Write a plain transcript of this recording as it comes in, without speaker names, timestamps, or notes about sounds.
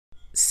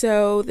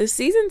So the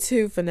season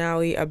 2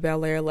 finale of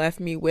Bel-Air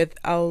left me with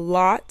a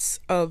lot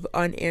of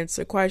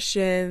unanswered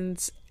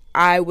questions.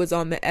 I was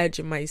on the edge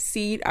of my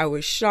seat. I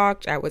was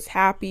shocked. I was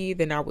happy.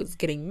 Then I was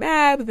getting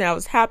mad. Then I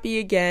was happy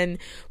again.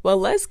 Well,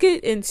 let's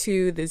get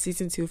into the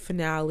season 2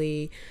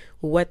 finale.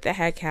 What the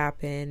heck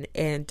happened?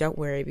 And don't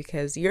worry,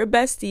 because your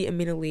bestie,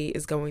 Amina Lee,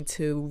 is going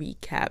to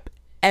recap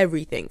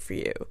everything for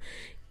you.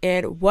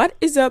 And what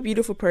is up,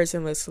 beautiful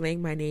person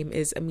listening? My name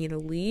is Amina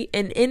Lee,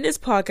 and in this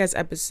podcast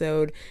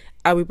episode,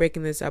 I'll be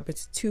breaking this up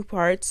into 2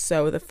 parts.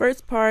 So the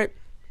first part,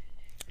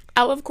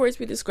 I'll of course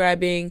be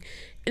describing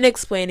and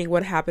explaining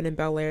what happened in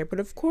Bel-Air, but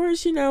of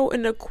course, in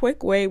a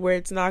quick way where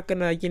it's not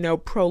gonna,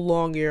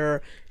 prolong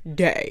your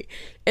day.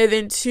 And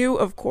then 2,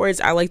 of course,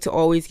 I like to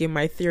always give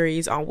my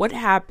theories on what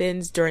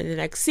happens during the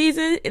next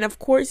season. And of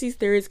course, these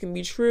theories can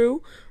be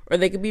true or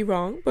they could be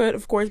wrong, but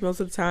of course, most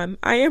of the time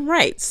I am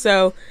right.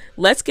 So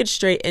let's get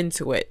straight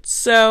into it.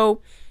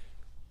 So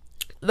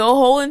the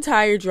whole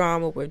entire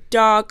drama with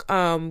Doc,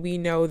 we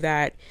know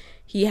that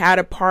he had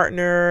a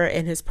partner,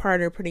 and his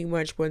partner pretty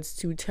much wants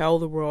to tell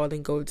the world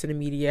and go to the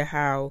media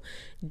how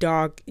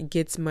Doc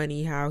gets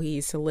money, how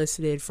he's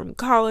solicited from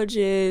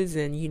colleges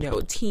and,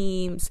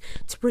 teams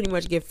to pretty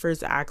much get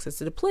first access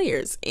to the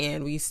players.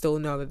 And we still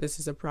know that this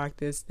is a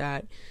practice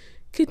that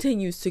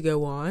continues to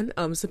go on.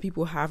 Some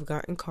people have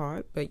gotten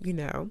caught, but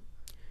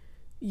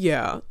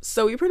yeah.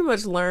 So we pretty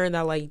much learned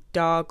that,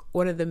 Doc,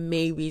 one of the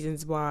main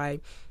reasons why,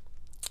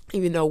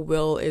 even though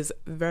Will is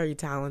very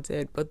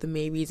talented, but the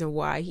main reason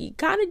why he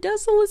kind of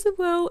does solicit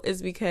Will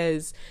is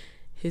because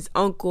his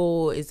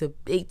uncle is a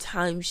big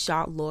time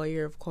shot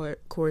lawyer, of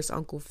course,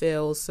 Uncle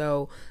Phil.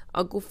 So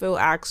Uncle Phil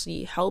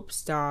actually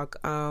helps Doc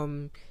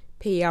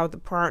pay out the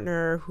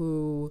partner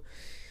who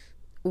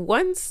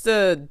wants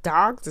the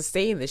Doc to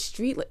stay in the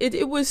street.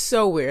 It was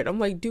so weird. I'm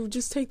like, dude,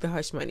 just take the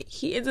hush money.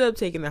 He ended up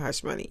taking the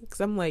hush money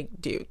because I'm like,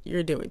 dude,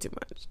 you're doing too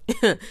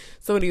much.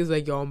 Somebody was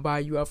like, yo, I'm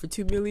buying you out for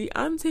 $2 million.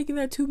 I'm taking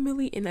that $2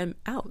 million and I'm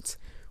out.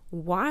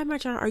 Why am I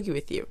trying to argue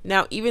with you?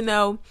 Now, even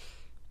though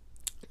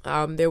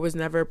there was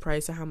never a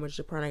price of how much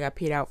the partner got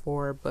paid out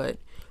for, but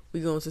we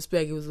gonna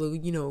suspect it was a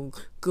little,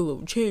 good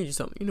little change or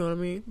something. You know what I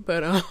mean?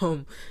 But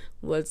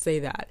let's say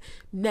that.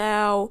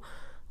 Now,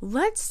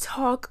 let's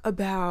talk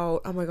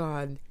about, oh my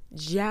God,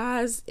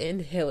 Jazz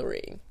and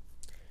Hillary.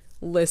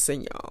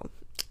 Listen, y'all,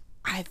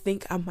 I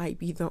think I might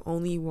be the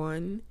only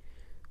one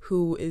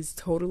who is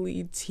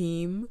totally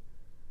team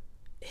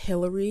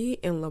Hillary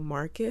and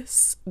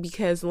LaMarcus,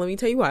 because let me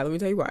tell you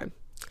why.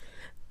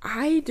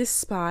 I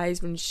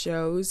despise when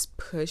shows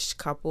push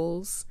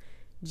couples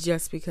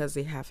just because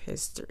they have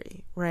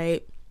history,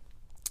 right?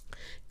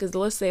 Because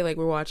let's say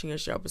we're watching a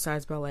show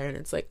besides Bel-Air and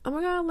it's oh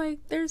my God,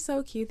 they're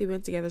so cute, they've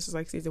been together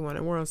since season 1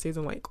 and we're on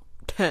season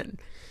 10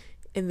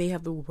 and they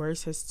have the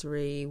worst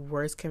history,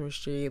 worst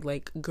chemistry.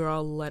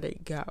 Girl, let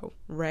it go,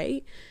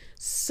 right?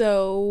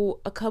 So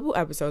a couple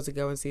episodes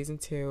ago in season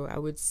 2, I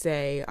would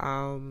say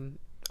I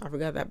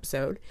forgot the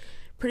episode,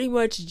 pretty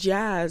much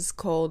Jazz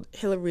called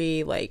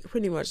Hillary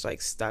pretty much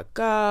stuck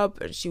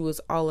up, and she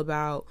was all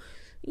about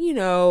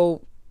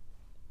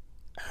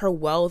her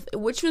wealth,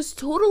 which was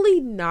totally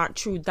not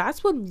true.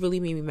 That's what really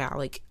made me mad.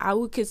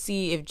 Could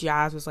see if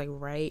Jazz was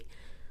right,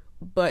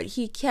 but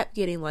he kept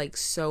getting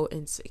so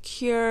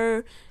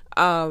insecure.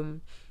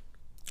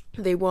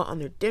 They went on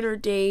their dinner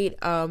date,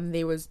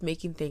 they was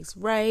making things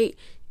right,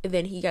 and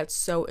then he got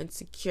so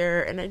insecure.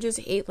 And I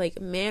just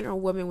hate man or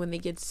woman when they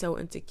get so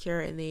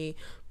insecure and they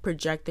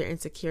project their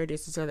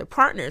insecurities to their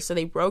partner. So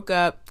they broke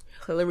up.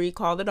 Hillary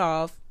called it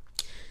off.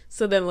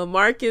 So then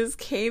LaMarcus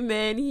came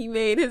in, he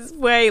made his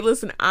way.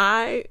 Listen,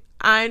 I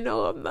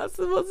know I'm not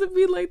supposed to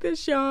be like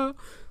this, y'all,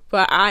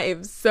 but I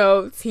am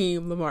so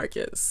team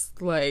LaMarcus.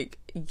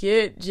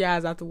 Get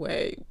Jazz out the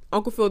way.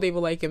 Uncle Phil didn't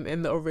even like him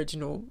in the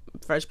original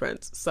Fresh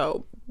Prince,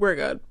 so we're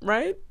good,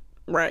 right?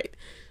 Right.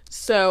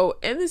 So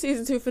in the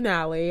season 2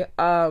 finale,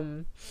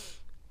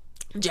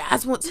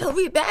 Jazz wants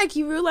Hillary back.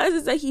 He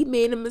realizes that he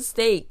made a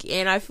mistake,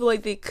 and I feel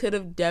like they could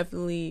have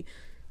definitely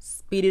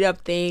speeded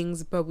up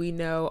things, but we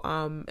know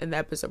in the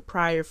episode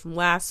prior from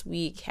last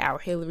week how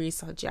Hillary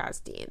saw Jazz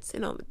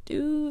dancing on the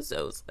dude.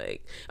 So it's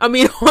on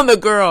the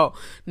girl.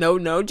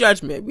 No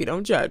judgment. We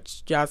don't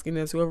judge. Jazz can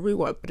dance whoever we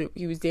want, but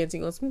he was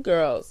dancing on some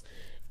girls.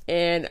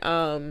 And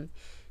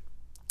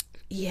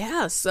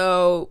yeah,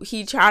 so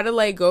he tried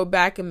to go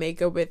back and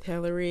make up with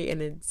Hillary,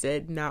 and it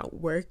did not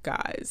work,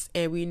 guys.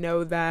 And we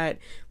know that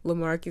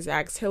LaMarcus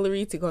asked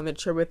Hillary to go on the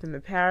trip with him to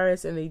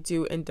Paris, and they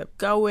do end up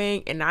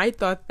going. And I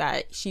thought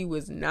that she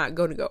was not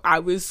going to go. I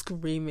was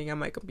screaming on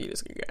my computer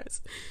screen,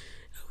 guys.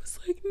 I was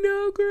like,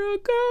 no, girl,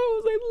 go.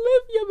 I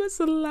was live your best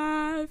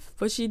alive.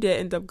 But she did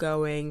end up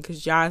going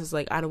because Jazz was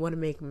I don't want to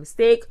make a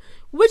mistake,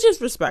 which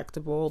is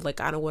respectable.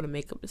 I don't want to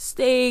make a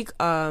mistake.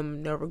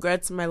 No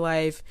regrets in my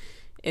life.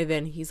 And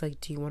then he's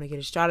like, do you want to get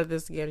a shot at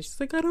this again? And she's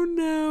like, I don't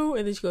know.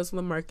 And then she goes to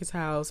LaMarcus'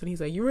 house, and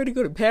he's like, you ready to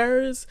go to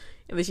Paris?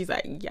 And then she's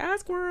like,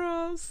 yes,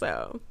 girl.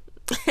 So,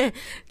 Team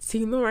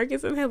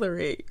LaMarcus and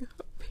Hillary.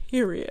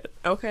 Period.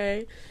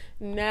 Okay?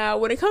 Now,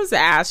 when it comes to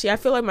Ashley, I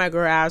feel like my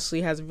girl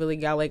Ashley has really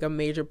got like a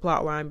major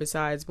plot line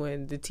besides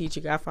when the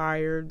teacher got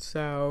fired.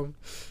 So,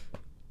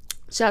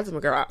 shout out to my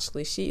girl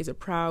Ashley. She is a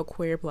proud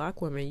queer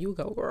black woman. You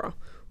go, girl.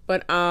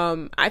 But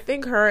I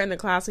think her and the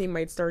classmate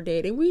might start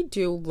dating. We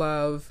do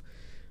love,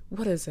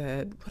 what is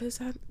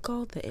that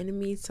called? The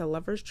enemies to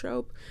lovers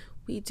trope.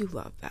 We do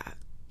love that.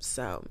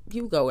 So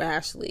you go,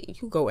 Ashley.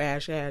 You go,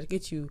 Ash.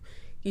 Get you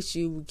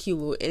cute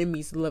little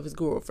enemies to lovers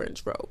girlfriend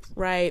trope,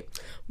 right?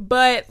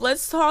 But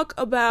let's talk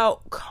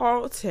about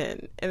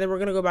Carlton, and then we're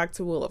gonna go back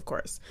to Will, of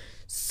course.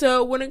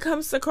 So when it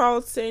comes to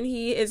Carlton,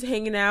 he is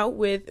hanging out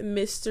with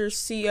Mr.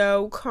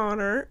 C.O.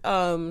 Connor.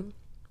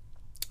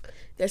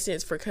 That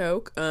stands for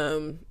Coke.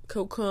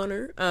 Coke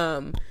Connor.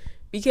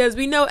 Because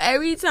we know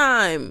every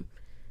time,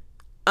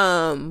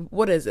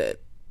 what is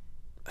it?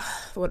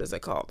 What is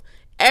it called?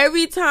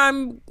 Every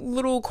time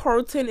little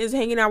Carlton is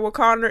hanging out with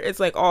Connor, it's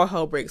like all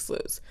hell breaks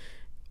loose.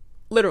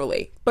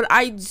 Literally. But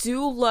I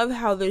do love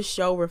how this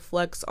show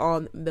reflects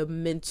on the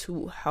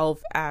mental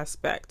health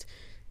aspect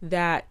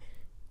that,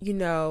 you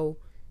know,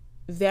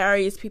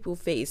 various people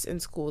face in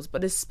schools,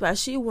 but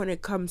especially when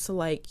it comes to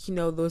like, you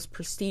know, those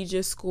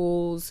prestigious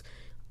schools,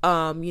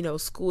 you know,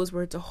 schools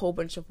where it's a whole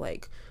bunch of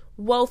like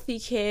wealthy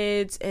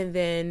kids, and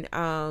then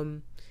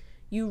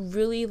you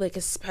really like,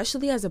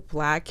 especially as a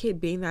black kid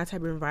being in that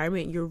type of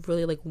environment, you're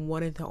really like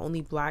one of the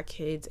only black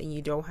kids and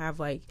you don't have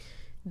like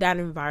that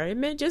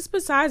environment. Just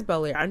besides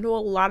Bel-Air, I know a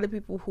lot of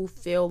people who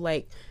feel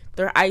like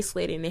they're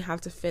isolated and they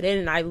have to fit in,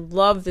 and I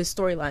love this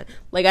storyline.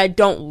 Like, I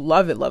don't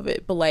love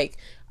it, but like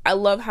I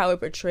love how it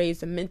portrays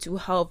the mental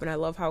health, and I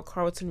love how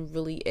Carlton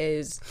really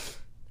is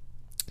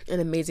an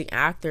amazing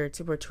actor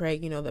to portray,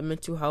 you know, the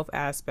mental health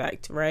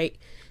aspect, right?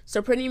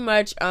 So pretty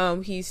much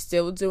he's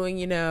still doing,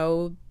 you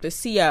know, the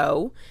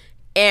CO,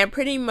 and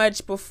pretty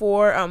much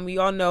before we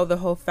all know the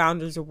whole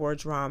Founders Award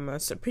drama.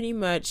 So pretty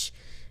much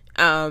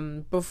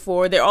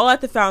before, they're all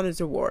at the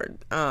Founders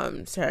Award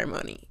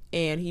ceremony,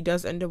 and he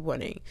does end up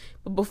winning,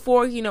 but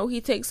before, you know,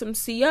 he takes some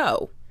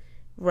CO,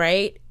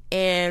 right?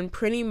 And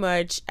pretty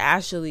much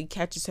Ashley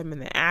catches him in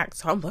the act.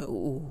 So I'm like,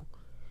 ooh,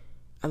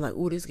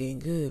 this is getting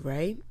good,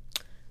 right?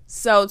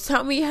 So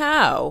tell me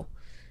how.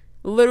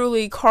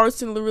 Literally,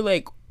 Carlton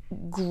like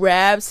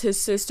grabs his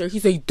sister.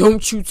 He's like,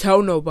 don't you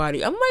tell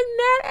nobody. I'm like,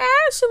 not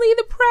Ashley,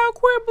 the proud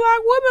queer black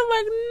woman.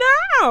 Like,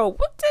 no.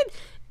 What did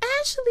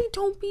Ashley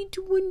don't be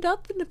doing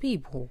nothing to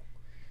people.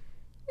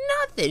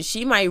 Nothing.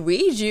 She might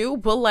read you,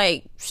 but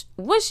like,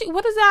 what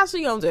is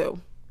Ashley gonna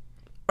do?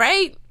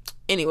 Right?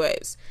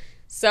 Anyways.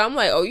 So I'm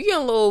like, oh, you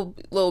getting a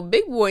little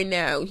big boy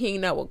now. You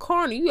hanging out with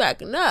Carney. You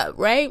acting up,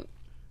 right?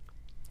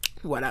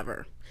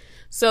 Whatever.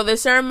 So the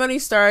ceremony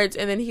starts,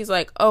 and then he's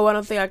like, oh, I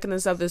don't think I can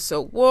accept this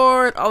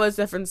award, all this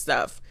different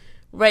stuff,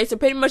 right? So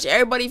pretty much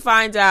everybody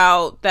finds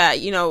out that,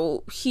 you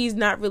know, he's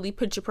not really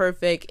picture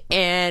perfect.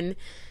 And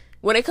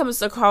when it comes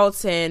to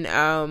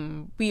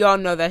Carlton, we all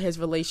know that his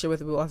relationship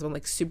with Will has been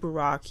like super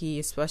rocky,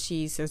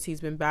 especially since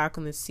he's been back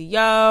on the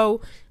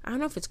CO. I don't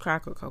know if it's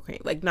crack or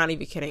cocaine. Like, not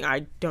even kidding.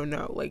 I don't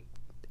know, like,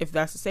 if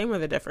that's the same or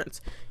the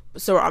difference.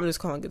 So I'm just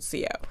calling it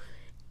CO.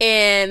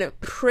 And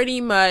pretty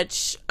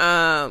much,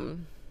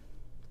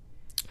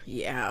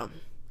 yeah,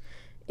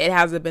 it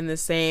hasn't been the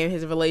same.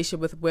 His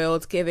relationship with Will,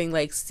 it's giving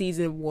like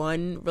season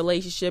 1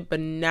 relationship, but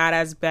not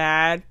as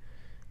bad,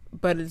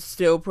 but it's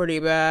still pretty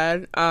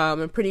bad.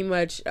 And pretty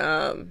much,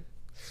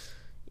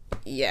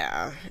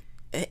 yeah.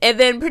 And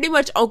then pretty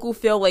much Uncle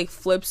Phil like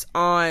flips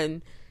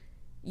on,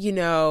 you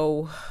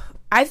know,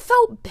 I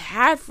felt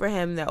bad for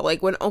him though.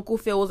 Like when Uncle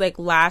Phil was like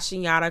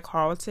lashing out at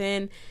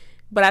Carlton,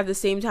 but at the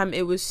same time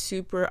it was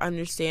super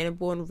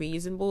understandable and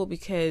reasonable,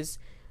 because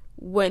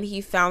when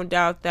he found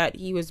out that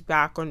he was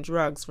back on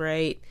drugs,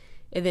 right?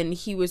 And then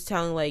he was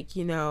telling, like,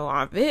 you know,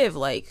 Aunt Viv,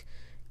 like,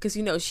 because,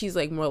 you know, she's,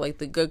 like, more like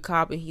the good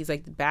cop and he's,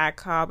 like, the bad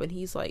cop. And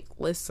he's, like,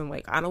 listen,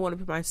 like, I don't want to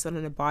put my son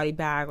in a body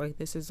bag. Like,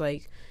 this is,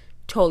 like,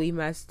 totally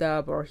messed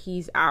up. Or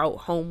he's out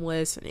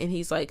homeless. And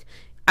he's, like,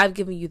 I've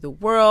given you the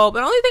world.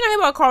 But the only thing I hate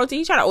about Carlton,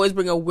 he try to always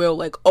bring a Will,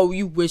 like, oh,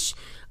 you wish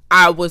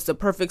I was the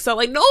perfect son.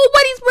 Like,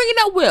 nobody's bringing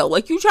up Will.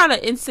 Like, you trying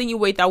to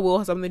insinuate that Will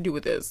has something to do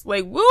with this.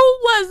 Like, Will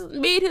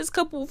made his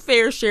couple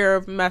fair share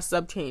of messed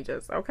up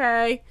changes,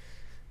 okay?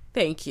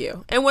 Thank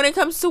you. And when it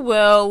comes to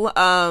Will,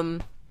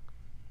 I'm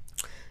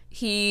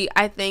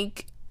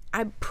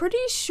pretty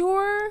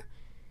sure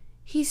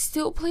he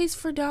still plays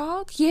for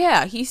Doc.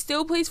 Yeah, he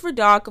still plays for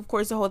Doc. Of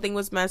course, the whole thing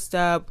was messed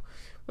up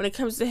when it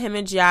comes to him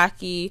and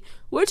Jackie,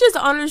 which is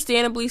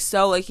understandably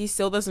so. Like, he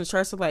still doesn't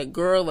trust her. Like,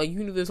 girl, like,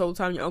 you knew this whole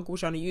time your uncle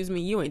was trying to use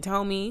me. You ain't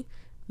tell me.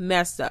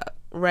 Messed up,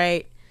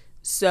 right?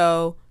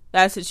 So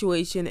that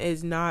situation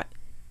is not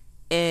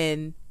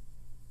in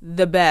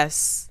the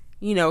best,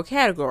 you know,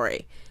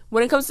 category.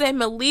 When it comes to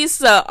him and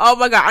Lisa, oh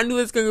my god, I knew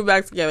this was gonna go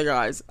back together,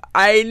 guys.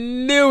 I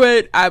knew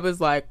it. I was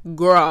like,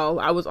 girl,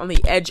 I was on the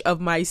edge of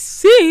my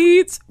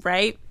seat,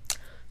 right?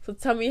 So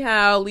tell me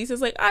how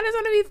Lisa's like, I just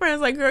want to be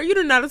friends. Like, girl, you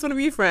do not just want to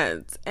be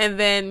friends. And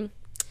then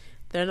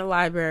they're in the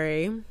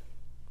library.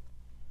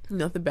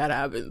 Nothing bad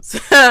happens.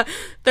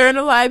 They're in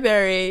the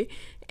library.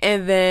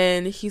 And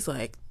then he's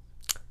like,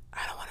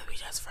 I don't want to be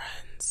just friends.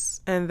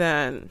 And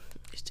then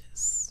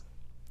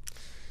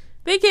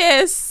they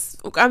kiss.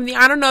 I mean,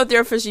 I don't know if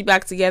they're officially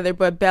back together,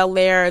 but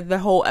Bel-Air, the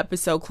whole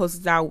episode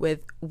closes out with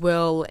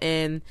Will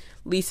and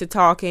Lisa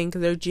talking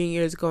because they're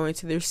juniors going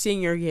to their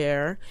senior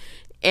year.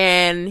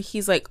 And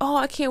he's like, oh,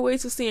 I can't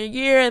wait till senior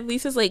year. And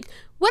Lisa's like,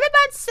 what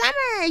about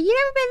summer?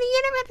 You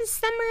never had the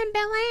summer in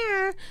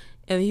Bel-Air.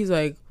 And he's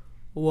like,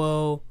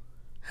 well,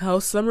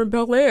 how's summer in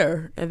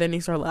Bel-Air? And then he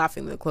started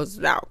laughing and it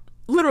closes out.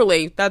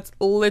 Literally, that's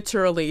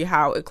literally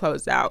how it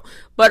closed out.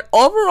 But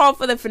overall,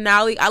 for the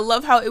finale, I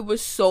love how it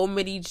was so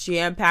many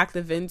jam-packed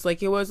events.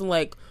 Like, it wasn't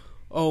like,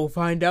 oh,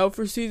 find out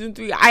for season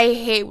 3. I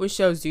hate when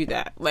shows do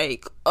that.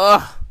 Like,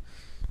 ugh,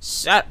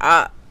 shut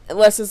up.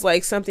 Unless it's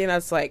like something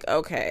that's like,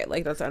 okay,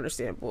 like that's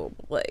understandable.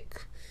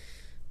 Like,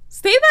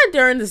 stay that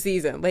during the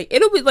season. Like,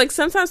 it'll be like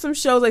sometimes some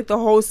shows like the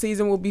whole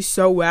season will be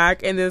so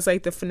whack, and then it's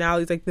like the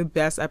finale is like the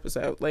best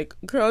episode. Like,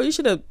 girl, you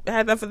should have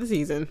had that for the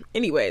season.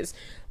 Anyways,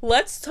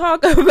 let's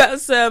talk about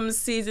some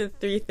season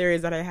 3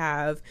 theories that I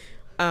have.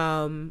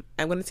 I'm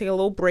gonna take a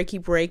little break,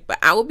 but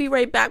I will be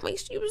right back. Make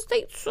sure you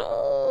stay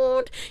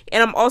tuned.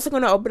 And I'm also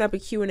gonna open up a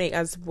Q&A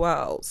as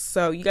well.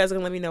 So you guys are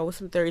gonna let me know what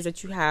some theories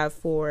that you have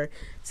for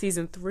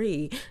season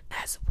 3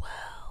 as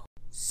well.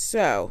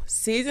 So,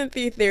 season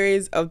 3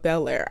 theories of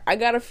Bel-Air. I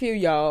got a few,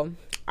 y'all.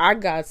 I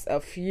got a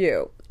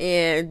few.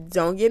 And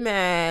don't get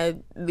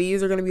mad.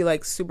 These are gonna be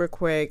like super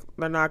quick.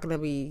 They're not gonna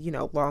be, you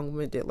know,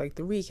 long-winded like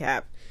the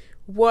recap.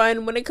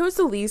 One, when it comes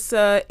to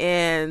Lisa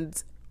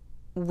and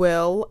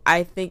Will,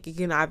 I think it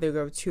can either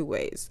go two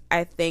ways.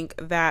 I think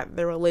that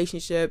the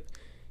relationship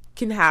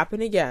can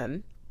happen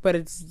again, but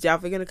it's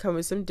definitely going to come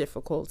with some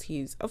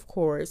difficulties, of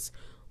course.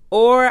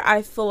 Or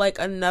I feel like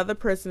another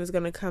person is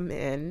going to come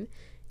in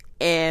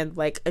and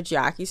like a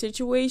Jackie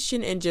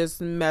situation and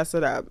just mess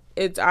it up.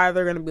 It's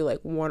either going to be like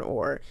one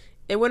or.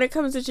 And when it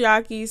comes to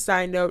Jackie,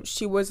 side note,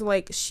 she was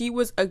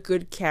a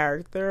good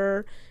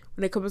character.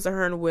 When it comes to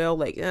her and Will,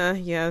 like,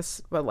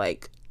 yes, but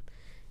like,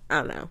 I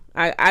don't know.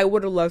 I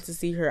would have loved to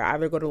see her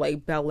either go to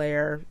like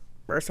Bel-Air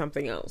or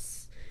something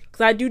else.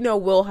 Because I do know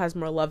Will has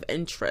more love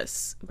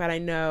interests. But I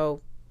know,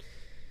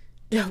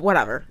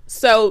 whatever.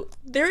 So,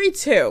 theory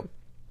 2.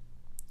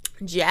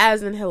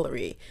 Jazz and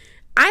Hillary.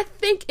 I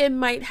think it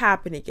might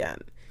happen again.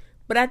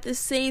 But at the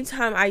same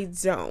time, I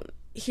don't.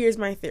 Here's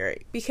my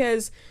theory.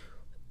 Because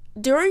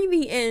during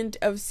the end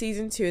of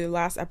season 2, the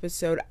last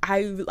episode,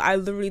 I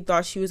literally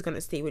thought she was going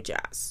to stay with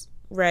Jazz.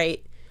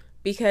 Right?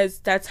 Because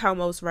that's how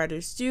most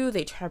writers do.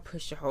 They try to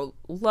push the whole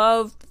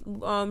love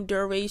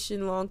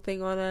duration long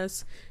thing on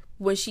us.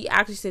 When she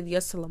actually said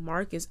yes to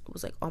LaMarcus, it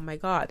was like, oh my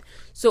god.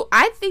 So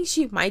I think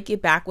she might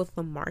get back with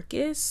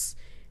LaMarcus,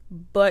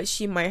 but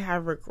she might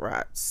have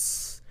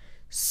regrets.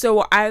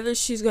 So either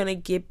she's going to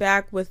get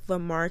back with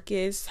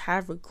LaMarcus,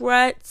 have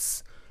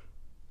regrets,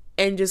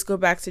 and just go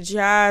back to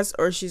Jazz,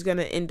 or she's going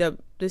to end up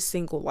the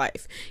single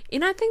life.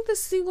 And I think the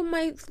single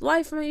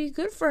life might be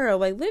good for her.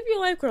 Like, live your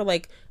life, girl.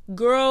 Like,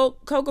 girl,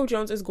 Coco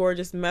Jones is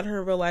gorgeous. Met her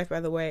in real life, by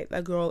the way.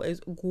 That girl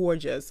is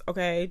gorgeous,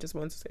 okay? Just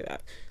wanted to say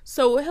that.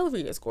 So,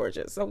 Hillary is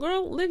gorgeous. So,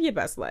 girl, live your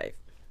best life.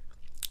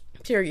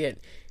 Period.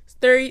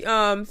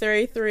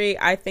 Theory 3,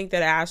 I think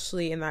that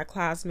Ashley and that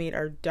classmate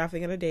are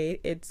definitely gonna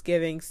date. It's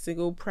giving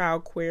single,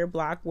 proud, queer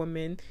black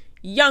women,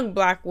 young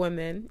black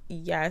women,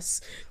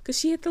 yes, because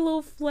she hit the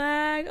little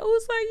flag. I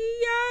was like,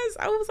 yes.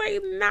 I was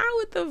like, now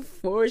with the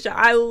foreshadow.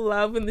 I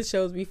love when the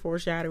shows be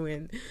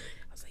foreshadowing.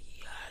 I was like,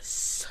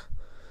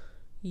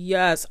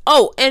 yes.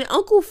 Oh, and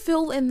Uncle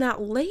Phil and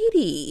that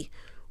lady,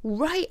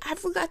 right? I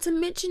forgot to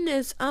mention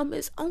this.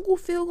 Is Uncle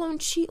Phil gonna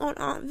cheat on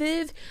Aunt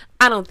Viv?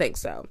 I don't think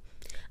so.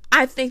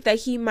 I think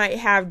that he might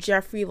have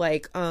Jeffrey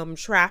like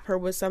trap her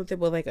with something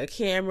with like a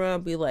camera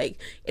and be like,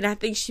 and I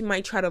think she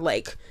might try to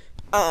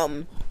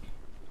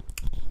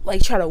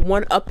try to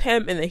one up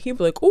him, and then he'd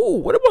be like, oh,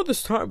 what about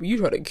this time you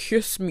try to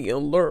kiss me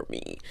and lure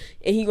me?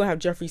 And he gonna have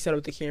Jeffrey set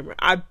up the camera.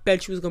 I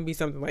bet you it's gonna be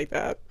something like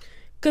that.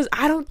 Cause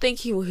I don't think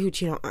he will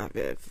cheat on Aunt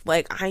Viv.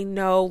 Like, I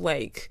know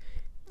like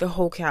the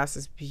whole cast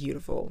is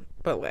beautiful,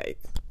 but like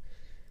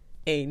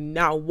ain't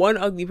not one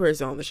ugly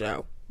person on the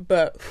show.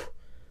 But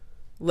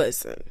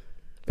listen,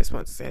 just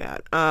want to say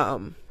that.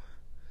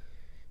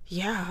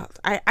 Yeah,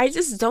 I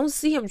just don't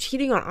see him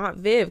cheating on Aunt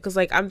Viv, because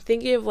like I'm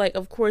thinking of like,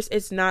 of course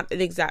it's not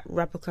an exact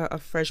replica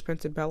of Fresh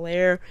Prince of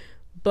Bel-Air,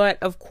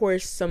 but of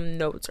course some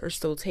notes are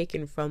still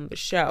taken from the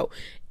show.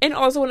 And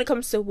also when it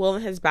comes to Will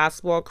and his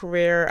basketball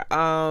career,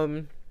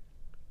 I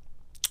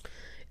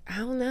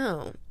don't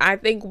know. I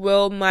think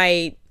Will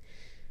might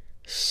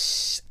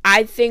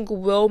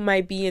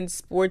be in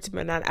sports,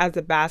 but not as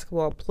a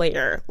basketball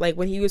player. Like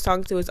when he was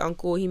talking to his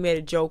uncle, he made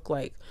a joke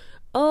like,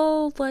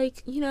 oh,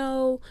 like, you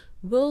know,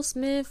 Will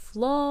Smith,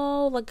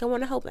 lol, like I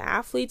want to help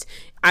athletes.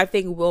 I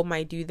think Will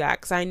might do that,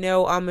 because I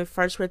know in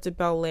Fresh Prince of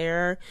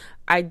Bel-Air,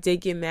 I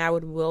did get mad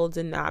when Will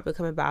did not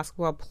become a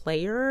basketball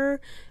player.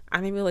 I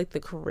didn't really like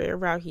the career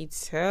route he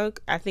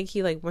took. I think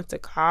he like went to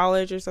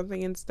college or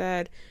something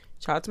instead.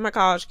 Shout out to my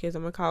college kids.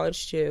 I'm in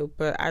college too,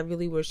 but I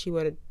really wish he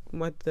would have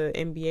went the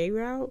NBA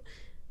route.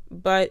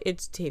 But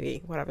it's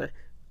TV, whatever.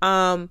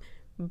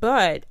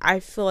 But I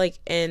feel like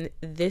in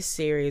this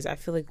series, I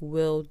feel like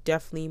Will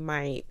definitely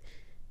might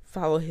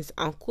follow his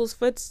uncle's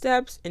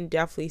footsteps and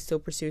definitely still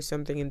pursue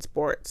something in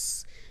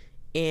sports.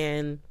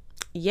 And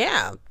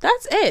yeah,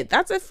 that's it.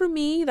 That's it for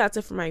me. That's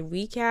it for my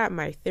recap,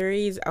 my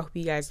theories. I hope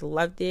you guys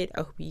loved it.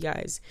 I hope you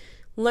guys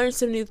learned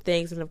some new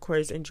things and of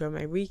course enjoy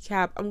my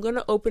recap. I'm going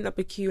to open up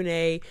a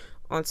Q&A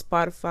on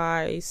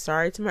Spotify.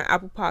 Sorry to my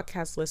Apple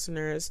Podcast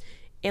listeners.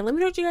 And let me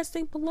know what you guys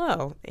think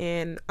below.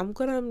 And I'm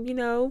going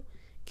to,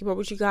 keep up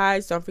with you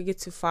guys. Don't forget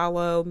to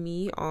follow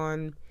me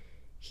on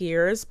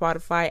here,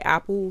 Spotify,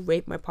 Apple.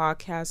 Rate my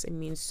podcast. It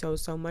means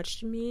so much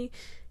to me.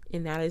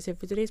 And that is it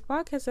for today's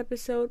podcast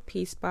episode.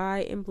 Peace,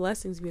 bye, and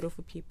blessings,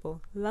 beautiful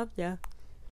people. Love ya.